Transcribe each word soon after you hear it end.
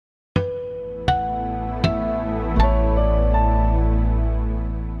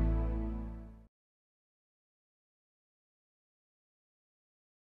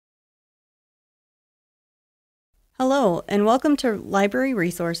Hello, and welcome to Library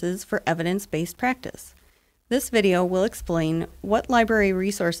Resources for Evidence-Based Practice. This video will explain what library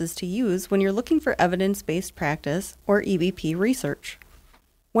resources to use when you're looking for evidence-based practice, or EBP research.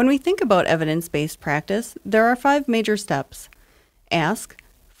 When we think about evidence-based practice, there are 5 major steps: ask,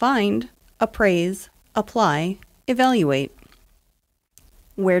 find, appraise, apply, evaluate.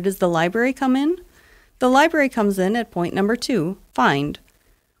 Where does the library come in? The library comes in at point number 2, find.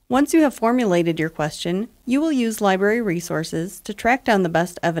 Once you have formulated your question, you will use library resources to track down the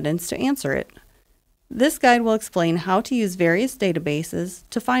best evidence to answer it. This guide will explain how to use various databases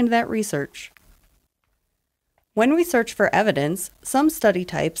to find that research. When we search for evidence, some study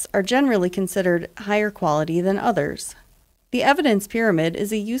types are generally considered higher quality than others. The evidence pyramid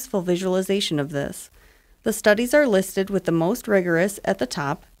is a useful visualization of this. The studies are listed with the most rigorous at the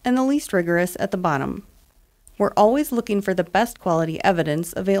top and the least rigorous at the bottom. We're always looking for the best quality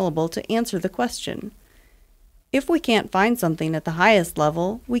evidence available to answer the question. If we can't find something at the highest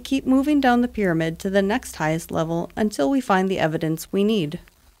level, we keep moving down the pyramid to the next highest level until we find the evidence we need.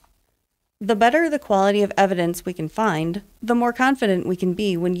 The better the quality of evidence we can find, the more confident we can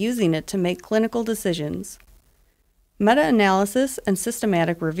be when using it to make clinical decisions. Meta-analysis and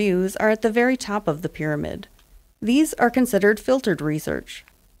systematic reviews are at the very top of the pyramid. These are considered filtered research.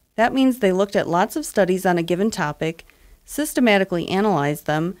 That means they looked at lots of studies on a given topic, systematically analyzed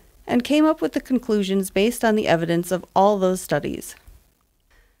them, and came up with the conclusions based on the evidence of all those studies.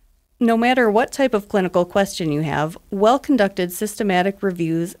 No matter what type of clinical question you have, well-conducted systematic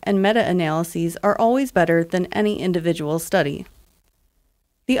reviews and meta-analyses are always better than any individual study.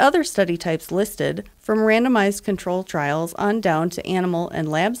 The other study types listed, from randomized control trials on down to animal and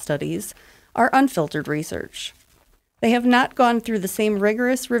lab studies, are unfiltered research. They have not gone through the same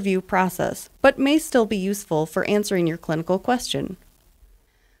rigorous review process, but may still be useful for answering your clinical question.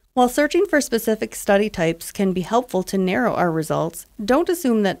 While searching for specific study types can be helpful to narrow our results, don't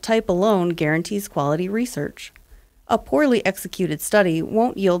assume that type alone guarantees quality research. A poorly executed study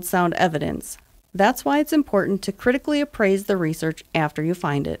won't yield sound evidence. That's why it's important to critically appraise the research after you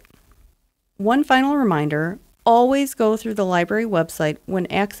find it. One final reminder, always go through the library website when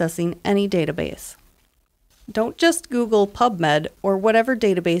accessing any database. Don't just Google PubMed or whatever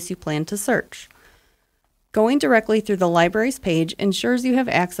database you plan to search. Going directly through the library's page ensures you have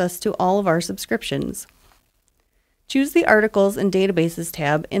access to all of our subscriptions. Choose the Articles and Databases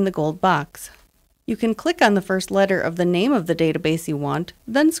tab in the gold box. You can click on the first letter of the name of the database you want,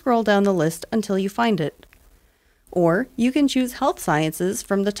 then scroll down the list until you find it. Or you can choose Health Sciences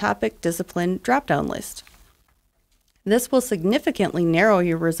from the Topic Discipline drop-down list. This will significantly narrow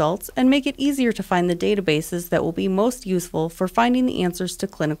your results and make it easier to find the databases that will be most useful for finding the answers to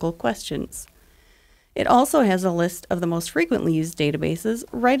clinical questions. It also has a list of the most frequently used databases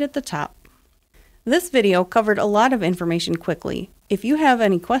right at the top. This video covered a lot of information quickly. If you have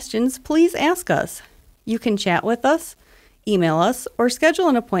any questions, please ask us. You can chat with us, email us, or schedule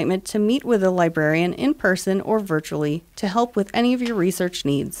an appointment to meet with a librarian in person or virtually to help with any of your research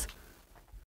needs.